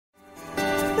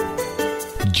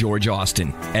George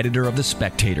Austin, editor of The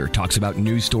Spectator, talks about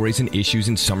news stories and issues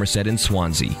in Somerset and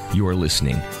Swansea. You are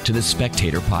listening to The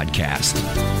Spectator Podcast.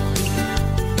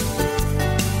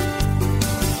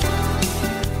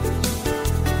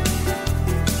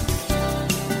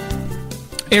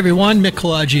 Hey everyone, Mick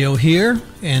Colagio here,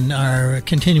 and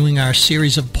continuing our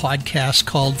series of podcasts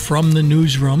called From the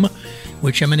Newsroom,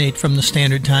 which emanate from the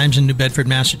Standard Times in New Bedford,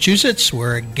 Massachusetts.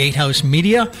 We're at Gatehouse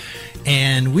Media,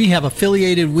 and we have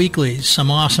affiliated weeklies,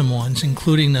 some awesome ones,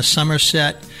 including the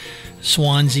Somerset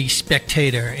Swansea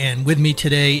Spectator. And with me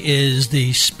today is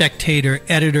the Spectator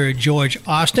editor, George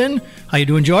Austin. How you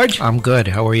doing, George? I'm good.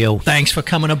 How are you? Thanks for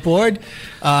coming aboard.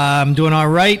 I'm doing all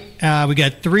right. We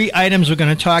got 3 items we're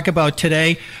going to talk about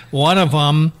today. One of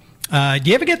them, do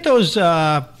you ever get those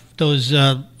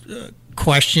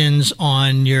questions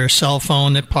on your cell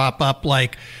phone that pop up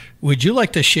like, would you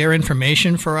like to share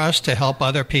information for us to help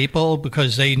other people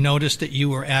because they noticed that you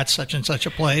were at such and such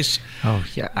a place? Oh,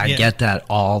 yeah. I get that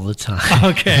all the time.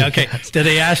 Okay. Did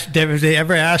they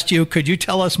ever ask you, could you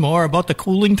tell us more about the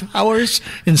cooling towers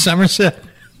in Somerset?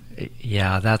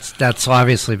 Yeah, that's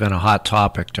obviously been a hot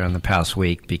topic during the past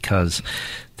week because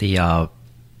the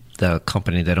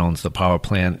company that owns the power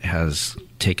plant has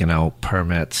taken out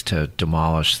permits to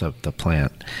demolish the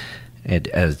plant,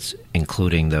 as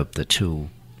including the 2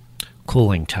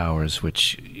 cooling towers,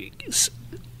 which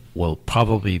will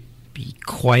probably be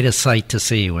quite a sight to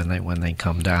see when they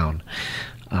come down,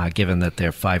 given that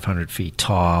they're 500 feet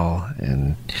tall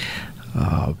and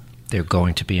they're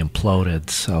going to be imploded.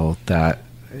 So that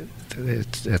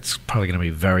it's probably going to be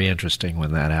very interesting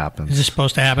when that happens. Is this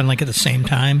supposed to happen like at the same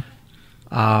time?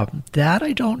 That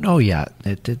I don't know yet.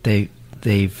 They've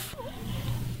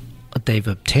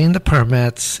obtained the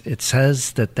permits. It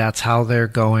says that that's how they're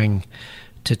going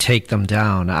to take them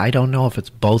down. I don't know if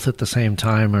it's both at the same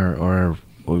time or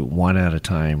one at a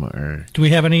time. Or do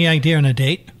we have any idea on a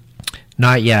date?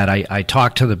 Not yet. I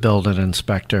talked to the building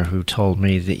inspector who told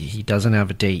me that he doesn't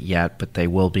have a date yet, but they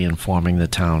will be informing the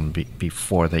town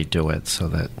before they do it so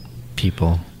that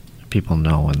people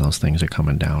know when those things are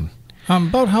coming down.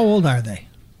 About how old are they?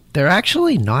 They're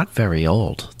actually not very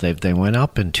old. They went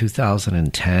up in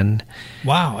 2010.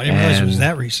 Wow, I didn't realize it was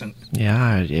that recent.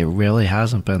 Yeah, it really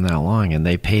hasn't been that long. And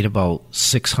they paid about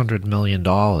 $600 million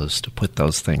to put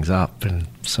those things up, and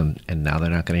now they're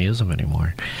not going to use them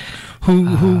anymore.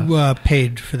 Who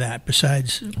paid for that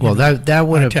besides? Well, that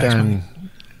would have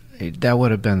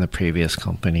been the previous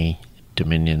company,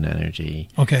 Dominion Energy.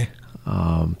 Okay.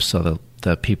 So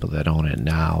the people that own it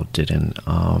now didn't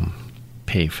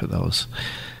pay for those.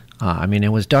 I mean,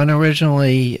 it was done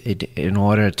originally in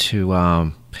order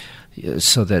to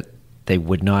so that they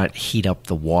would not heat up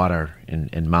the water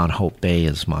in Mount Hope Bay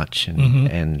as much,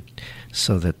 and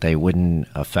so that they wouldn't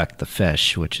affect the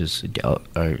fish, which is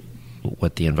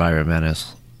what the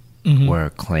environmentalists were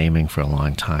claiming for a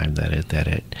long time, that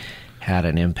it had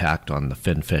an impact on the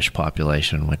finfish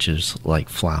population, which is like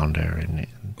flounder.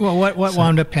 Well, what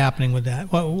wound up happening with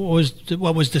that? What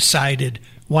was decided?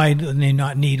 Why do they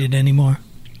not need it anymore?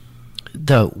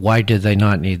 Why did they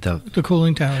not need the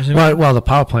cooling towers? Well, the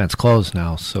power plant's closed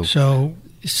now, so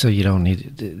you don't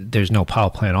need. There's no power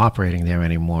plant operating there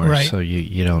anymore, right. So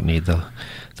you don't need the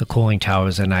cooling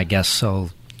towers. And I guess so.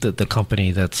 The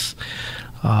company that's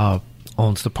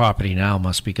owns the property now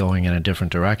must be going in a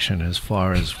different direction as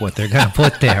far as what they're going to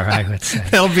put there. I would say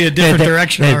that'll be a different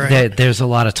direction. All right. There's a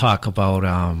lot of talk about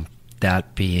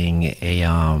that being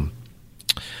a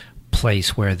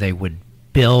place where they would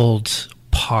build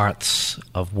parts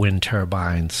of wind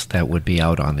turbines that would be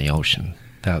out on the ocean.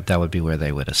 That would be where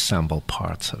they would assemble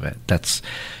parts of it. That's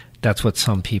what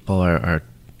some people are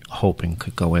hoping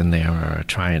could go in there, or are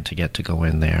trying to get to go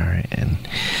in there. And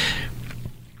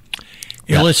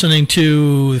you're listening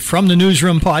to From the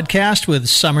Newsroom podcast with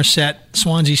Somerset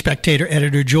Swansea Spectator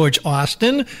editor George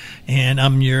Austin, and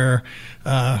I'm your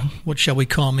what shall we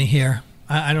call me here?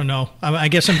 I don't know. I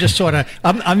guess I'm just sort of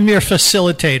I'm your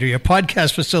facilitator, your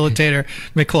podcast facilitator,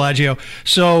 Mick Colagio.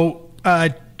 So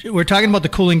we're talking about the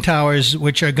cooling towers,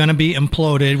 which are going to be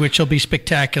imploded, which will be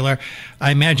spectacular.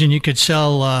 I imagine you could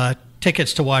sell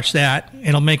tickets to watch that.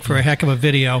 It'll make for a heck of a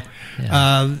video.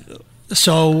 Yeah.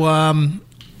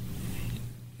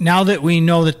 Now that we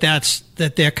know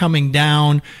that they're coming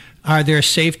down, are there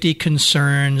safety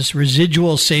concerns,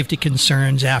 residual safety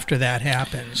concerns after that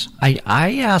happens?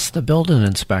 I asked the building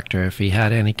inspector if he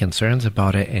had any concerns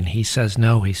about it, and he says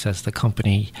no. He says the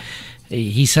company,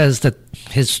 he says that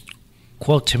his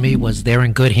quote to me was, they're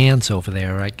in good hands over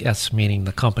there, I guess, meaning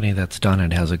the company that's done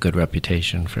it has a good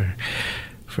reputation for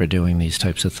doing these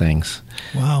types of things.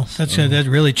 Wow, that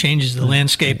really changes the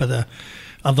landscape of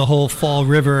of the whole Fall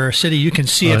River city. You can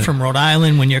see it from Rhode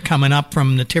Island when you're coming up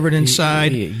from the Tiverton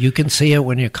side. You can see it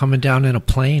when you're coming down in a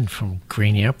plane from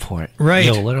Green Airport. Right.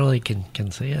 You literally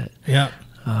can see it. Yeah.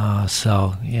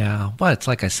 But it's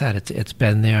like I said, it's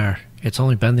been there. It's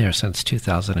only been there since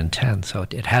 2010, so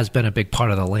it has been a big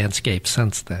part of the landscape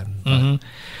since then.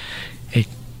 But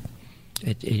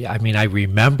I mean, I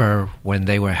remember when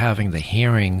they were having the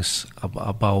hearings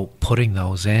about putting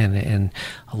those in, and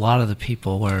a lot of the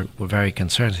people were very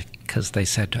concerned because they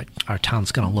said our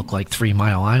town's going to look like 3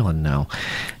 Mile Island now,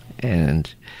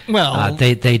 and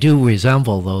they do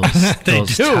resemble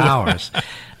those towers.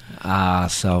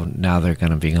 So now they're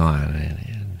going to be gone.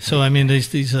 So I mean,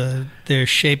 these they're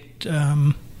shaped,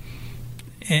 wide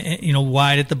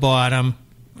at the bottom.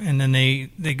 And then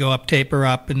they go up, taper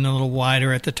up, and a little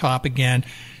wider at the top again.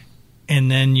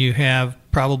 And then you have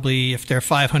probably, if they're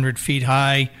 500 feet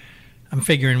high, I'm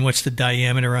figuring what's the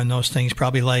diameter on those things?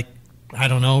 Probably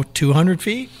 200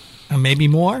 feet, or maybe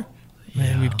more,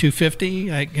 maybe 250.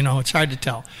 It's hard to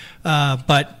tell.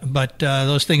 But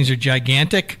those things are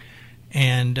gigantic,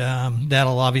 and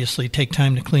that'll obviously take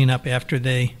time to clean up after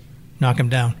they knock them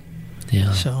down.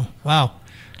 Yeah. So, wow.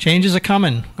 Changes are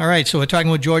coming. All right, so we're talking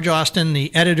with George Austin,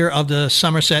 the editor of the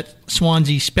Somerset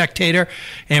Swansea Spectator,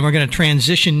 and we're going to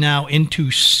transition now into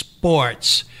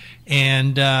sports.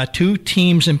 And 2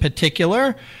 teams in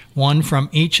particular, one from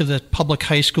each of the public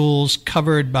high schools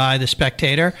covered by the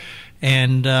Spectator.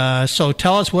 And so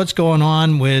tell us what's going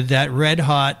on with that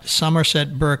red-hot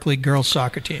Somerset Berkeley girls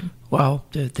soccer team. Well,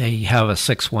 they have a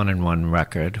 6-1-1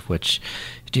 record, which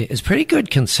is pretty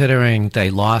good considering they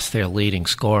lost their leading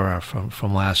scorer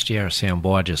from last year, Sam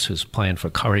Borges, who's playing for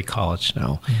Curry College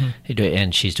now.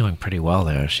 And she's doing pretty well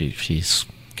there. She's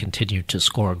continued to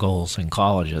score goals in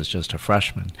college as just a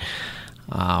freshman.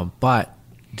 But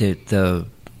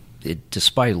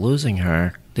despite losing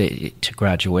her to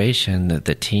graduation,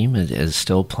 the team is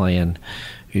still playing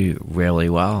really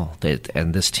well.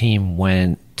 And this team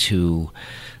went to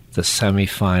the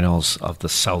semifinals of the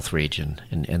South region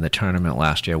in the tournament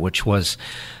last year, which was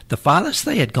the farthest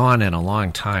they had gone in a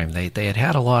long time. They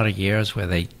had a lot of years where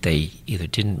they either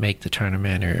didn't make the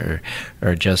tournament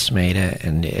or just made it,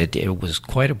 and it was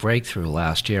quite a breakthrough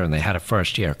last year, and they had a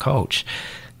first-year coach.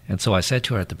 And so I said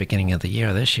to her at the beginning of the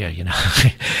year this year, you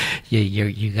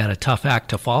got a tough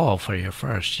act to follow for your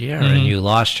first year, and you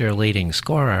lost your leading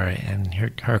scorer. And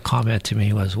her comment to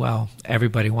me was, well,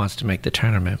 everybody wants to make the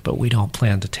tournament, but we don't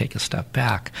plan to take a step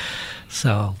back.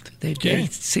 So they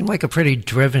seem like a pretty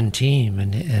driven team,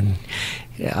 and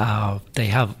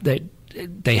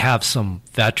they have some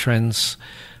veterans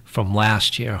from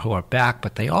last year who are back,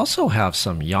 but they also have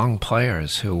some young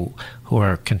players who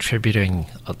are contributing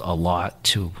a lot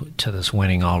to this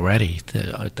winning already.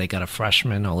 They got a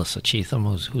freshman, Alyssa Cheatham,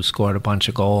 who scored a bunch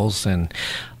of goals, and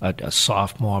a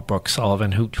sophomore, Brooke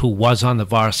Sullivan, who was on the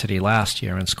varsity last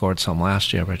year and scored some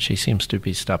last year, but she seems to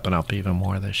be stepping up even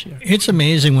more this year. It's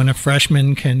amazing when a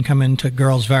freshman can come into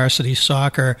girls varsity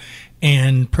soccer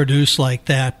and produce like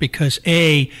that because,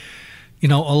 a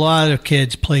lot of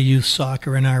kids play youth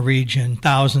soccer in our region,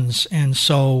 thousands. And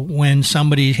so when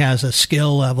somebody has a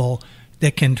skill level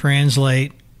that can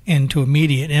translate into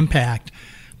immediate impact,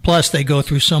 plus they go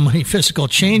through so many physical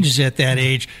changes at that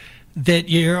age, that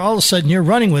you're all of a sudden you're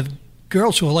running with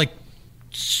girls who are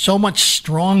so much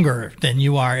stronger than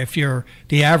you are if you're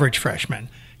the average freshman.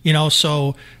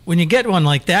 So when you get one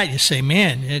like that, you say,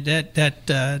 man,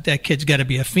 that kid's got to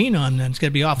be a phenom, then it's got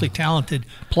to be an awfully talented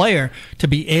player to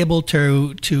be able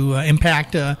to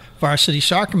impact a varsity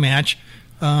soccer match.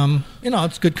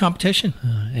 It's good competition.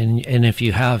 And if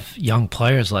you have young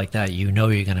players like that, you're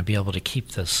going to be able to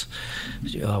keep this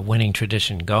winning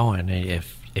tradition going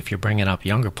if you're bringing up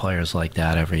younger players like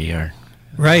that every year.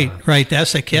 Right.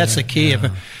 That's the key. Yeah.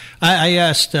 I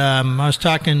asked, I was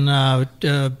talking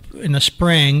in the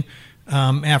spring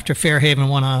after Fairhaven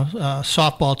won a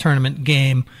softball tournament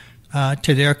game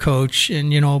to their coach,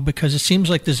 and, because it seems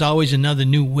like there's always another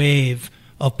new wave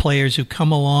of players who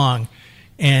come along,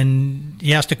 and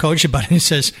he asked the coach about it, and he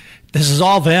says, this is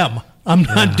all them. I'm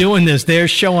not doing this. They're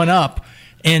showing up.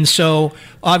 And so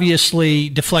obviously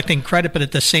deflecting credit, but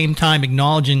at the same time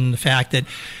acknowledging the fact that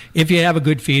if you have a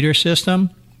good feeder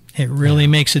system, it really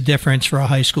makes a difference for a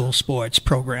high school sports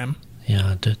program.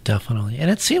 Yeah, definitely. And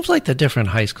it seems like the different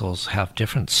high schools have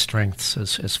different strengths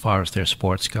as far as their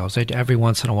sports goes. Every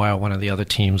once in a while, one of the other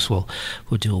teams will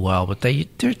do well, but there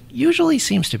usually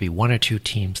seems to be one or two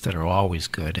teams that are always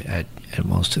good at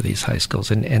most of these high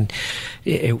schools. And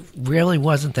it really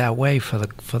wasn't that way for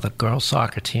the girls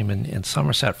soccer team in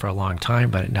Somerset for a long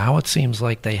time, but now it seems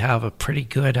like they have a pretty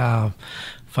good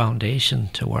foundation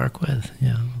to work with.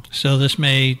 Yeah. So this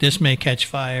may catch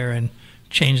fire and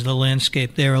change the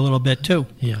landscape there a little bit too.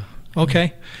 Yeah.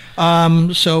 Okay.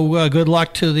 So good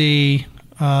luck to the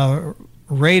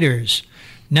Raiders.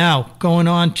 Now, going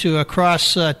on to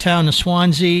across town to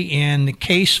Swansea and the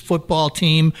Case football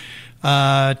team.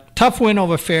 Tough win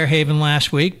over Fairhaven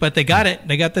last week, but they got it.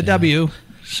 They got the W,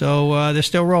 so they're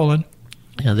still rolling.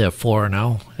 Yeah, they're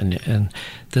 4-0, and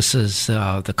this is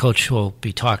the coach will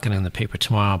be talking in the paper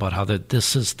tomorrow about how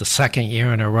this is the second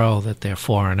year in a row that they're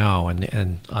 4-0,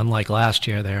 and unlike last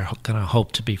year, they're going to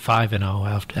hope to be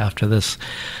 5-0 after this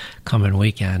coming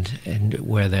weekend, and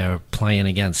where they're playing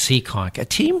against Seekonk, a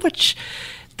team which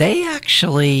they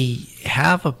actually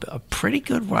have a pretty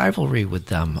good rivalry with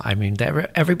them. I mean,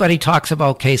 everybody talks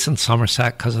about Case and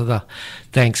Somerset because of the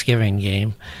Thanksgiving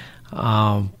game,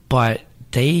 but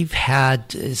they've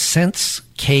had, since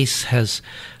Case has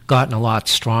gotten a lot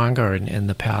stronger in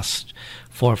the past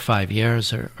 4 or 5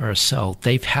 years or so,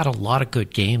 they've had a lot of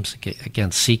good games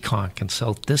against Seekonk, and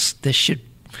so this should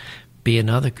be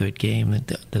another good game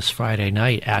this Friday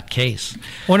night at Case.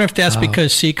 I wonder if that's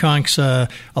because Seekonk's a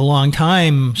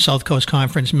long-time South Coast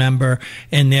Conference member,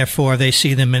 and therefore they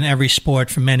see them in every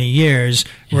sport for many years,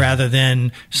 rather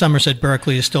than Somerset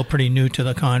Berkeley is still pretty new to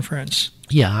the conference.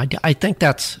 Yeah, I think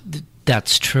that's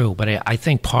true, but I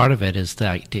think part of it is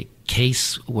that the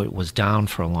Case was down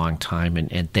for a long time,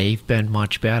 and they've been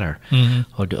much better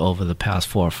over the past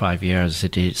 4 or 5 years.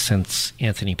 Since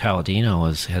Anthony Palladino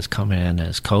has come in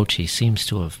as coach, he seems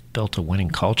to have built a winning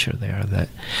culture there. That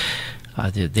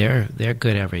they're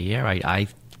good every year.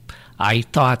 I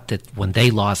thought that when they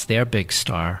lost their big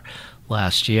star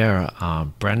last year,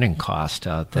 Brendan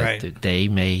Costa, that they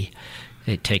may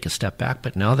take a step back,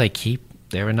 but no,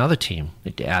 they're another team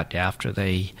after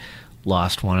they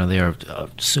lost one of their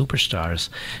superstars.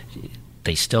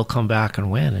 They still come back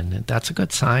and win, and that's a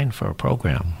good sign for a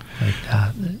program like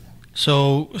that.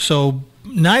 So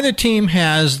neither team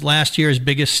has last year's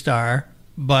biggest star,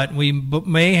 but we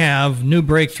may have new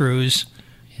breakthroughs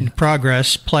in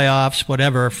progress, playoffs,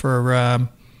 whatever, for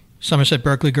Somerset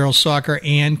Berkeley girls soccer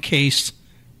and Case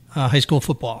high school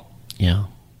football. Yeah.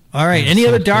 All right. Any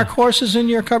other dark horses in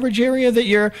your coverage area that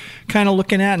you're kind of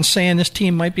looking at and saying this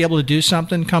team might be able to do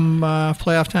something come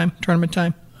playoff time, tournament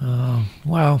time?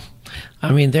 Well,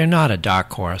 I mean, they're not a dark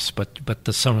horse, but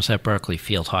the Somerset Berkeley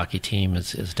field hockey team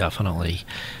is definitely,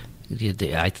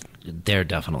 they're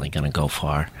definitely going to go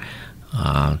far.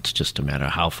 It's just a matter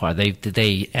of how far.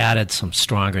 They added some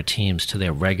stronger teams to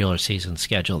their regular season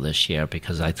schedule this year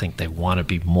because I think they want to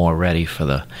be more ready for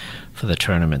the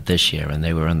tournament this year, and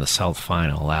they were in the South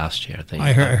Final last year.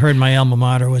 I heard my alma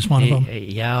mater was one of them.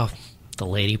 Yeah, the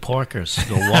Lady Porkers,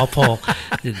 the Walpole.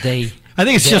 I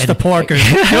think it's just the Porkers.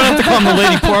 You don't have to call them the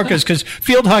Lady Porkers because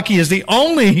field hockey is the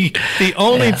only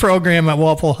program at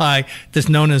Walpole High that's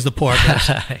known as the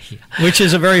Porkers, which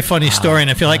is a very funny story. And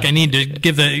I feel like I need to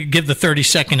give the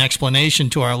 30-second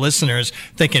explanation to our listeners,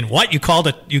 thinking, "What, you called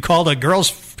a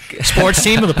girls' sports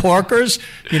team of the Porkers?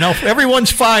 You know,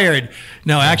 everyone's fired."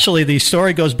 No, actually, the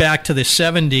story goes back to the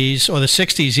 70s or the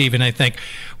 60s even, I think,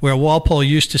 where Walpole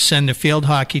used to send a field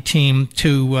hockey team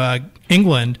to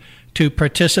England to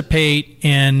participate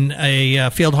in a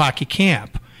field hockey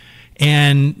camp.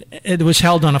 And it was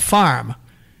held on a farm.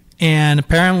 And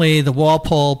apparently the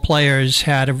Walpole players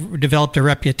had developed a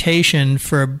reputation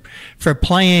for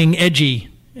playing edgy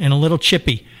and a little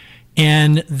chippy.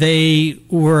 And they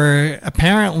were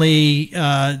apparently...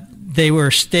 they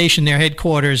were stationed, their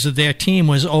headquarters of their team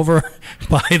was over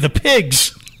by the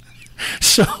pigs.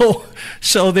 So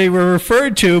they were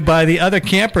referred to by the other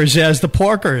campers as the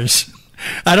Porkers.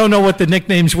 I don't know what the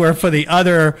nicknames were for the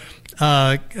other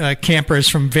campers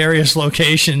from various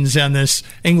locations on this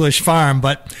English farm.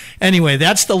 But anyway,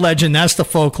 that's the legend, that's the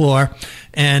folklore.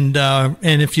 And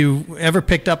if you ever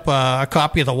picked up a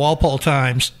copy of the Walpole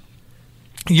Times,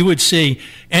 you would see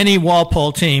any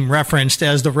Walpole team referenced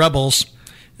as the Rebels,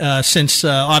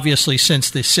 obviously since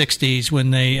the 60s,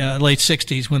 when they late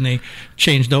 60s, when they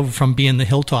changed over from being the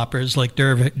Hilltoppers like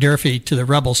Durfee to the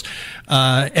Rebels,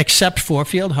 except for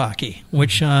field hockey,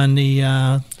 which on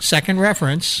the second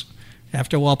reference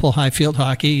after Walpole High field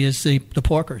hockey is the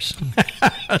Porkers.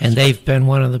 And they've been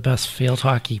one of the best field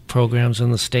hockey programs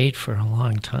in the state for a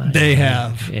long time. They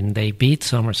have. And they beat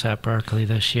Somerset Berkeley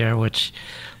this year, which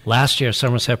last year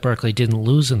Somerset Berkeley didn't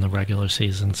lose in the regular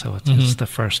season, so it's the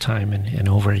first time in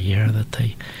over a year that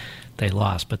they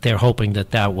lost. But they're hoping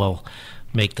that will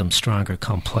make them stronger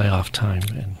come playoff time.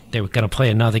 And they were going to play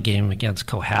another game against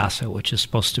Cohasset, which is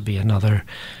supposed to be another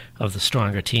of the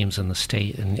stronger teams in the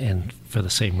state, and for the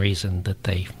same reason that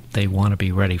they want to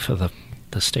be ready for the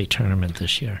state tournament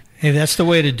this year. Hey, that's the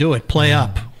way to do it. Play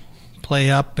up,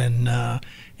 and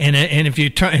if you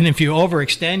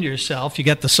overextend yourself, you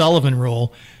get the Sullivan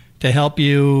rule to help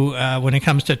you when it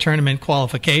comes to tournament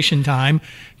qualification time,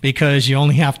 because you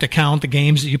only have to count the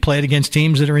games that you played against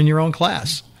teams that are in your own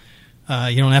class.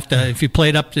 You don't have to, if you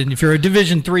played if you're a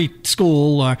Division III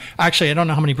school, or actually, I don't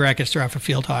know how many brackets there are for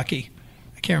field hockey.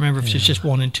 I can't remember if it's just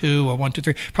 1 and 2 or 1, 2,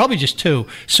 3. Probably just 2.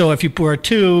 So if you were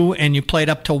 2 and you played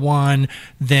up to 1,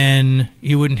 then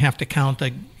you wouldn't have to count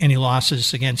any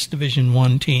losses against Division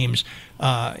I teams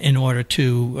in order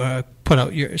to put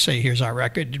out say, here's our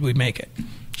record. Did we make it?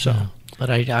 So,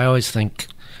 but I always think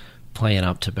playing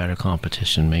up to better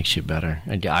competition makes you better.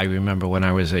 I remember when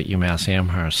I was at UMass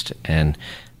Amherst, and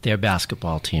their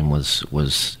basketball team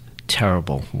was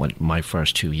terrible my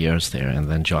first 2 years there,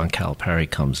 and then John Calipari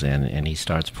comes in and he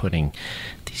starts putting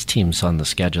these teams on the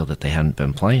schedule that they hadn't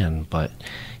been playing, but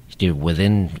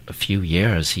within a few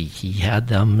years he had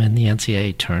them in the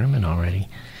NCAA tournament already.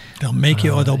 They'll make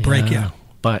you or they'll break you.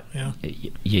 But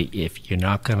if you're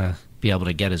not going to be able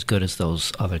to get as good as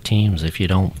those other teams if you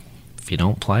don't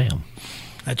play them.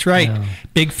 That's right.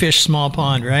 Big fish, small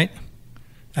pond, right?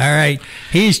 All right.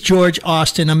 He's George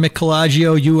Austin. I'm Mick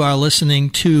Colagio. You are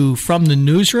listening to From the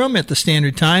Newsroom at the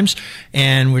Standard Times,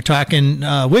 and we're talking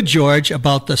with George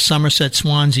about the Somerset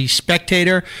Swansea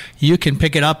Spectator. You can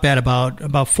pick it up at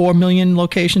about 4 million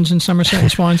locations in Somerset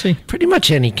and Swansea. Pretty much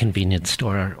any convenience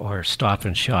store or stop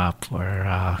and shop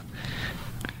or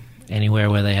anywhere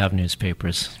where they have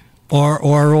newspapers. Or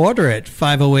order it,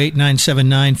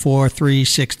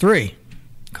 508-979-4363.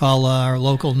 Call our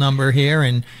local number here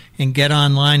and get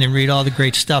online and read all the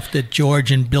great stuff that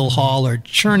George and Bill Hall are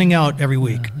churning out every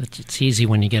week. It's easy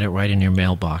when you get it right in your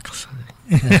mailbox.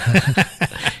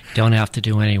 Don't have to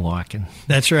do any walking.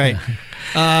 That's right.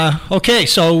 Okay,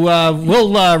 so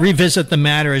we'll revisit the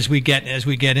matter as we get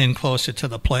in closer to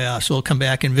the playoffs. We'll come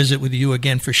back and visit with you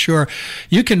again for sure.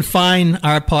 You can find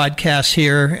our podcasts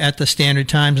here at the Standard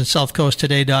Times and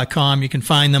SouthCoastToday.com. You can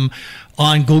find them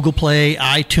on Google Play,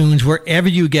 iTunes, wherever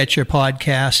you get your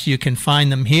podcasts. You can find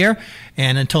them here.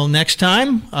 And until next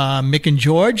time, Mick and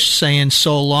George saying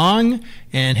so long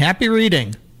and happy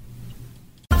reading.